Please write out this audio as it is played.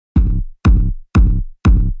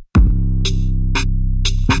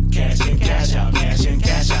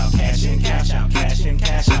cash out, cash in, cash out, cash in,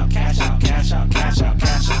 cash out, cash out, cash out, cash out,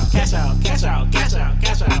 cash out, cash out, cash out, cash out,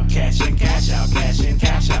 cash out, cash in, cash out, cash in,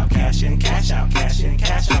 cash out, cash in, cash out, cash in,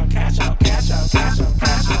 cash out, cash out, cash out, cash out,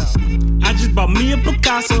 cash out. I just bought me a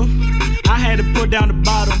Picasso. I had to put down the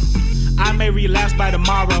bottle. I may relapse by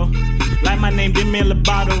tomorrow. Like my name, Demi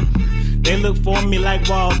Lovato. They look for me like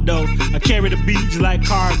Waldo. I carry the beach like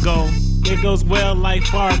cargo. It goes well like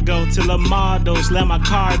Fargo. Till a model slam my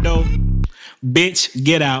car though. Bitch,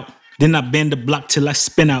 get out. Then I bend the block till I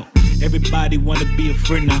spin out. Everybody wanna be a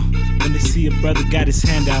friend now. When they see a brother got his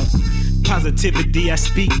hand out. Positivity, I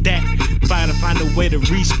speak that. Try to find a way to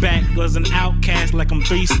reach back. Was an outcast like I'm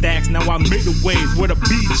 3 stacks. Now I make the waves where the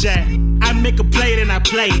beach at. I make a play, then I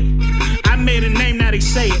play it. I made a name, now they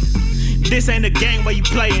say it. This ain't a game where you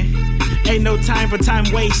playing. Ain't no time for time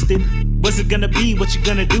wasted. What's it gonna be? What you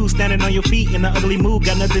gonna do? Standing on your feet in an ugly mood.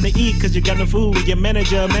 Got nothing to eat cause you got no food. Your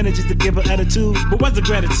manager manages to give her attitude. But what's the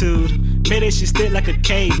gratitude? Maybe she still like a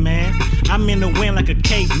caveman. I'm in the wind like a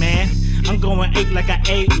cape, man. I'm going ape like an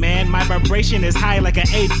ape, man. My vibration is high like an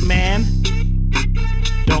ape, man.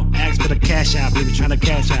 Don't ask for the cash out, baby, trying to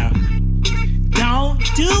cash out. Don't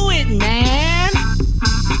do it, man.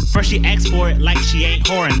 First she asks for it like she ain't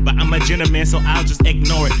whoring, but I'm a gentleman, so I'll just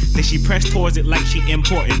ignore it. Then she press towards it like she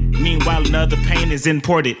important. Meanwhile, another pain is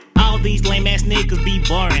imported. All these lame ass niggas be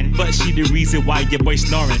boring, but she the reason why your boy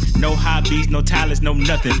snoring. No hobbies, no talents, no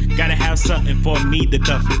nothing. Gotta have something for me to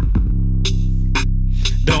cuff it.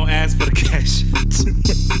 Don't ask for the cash.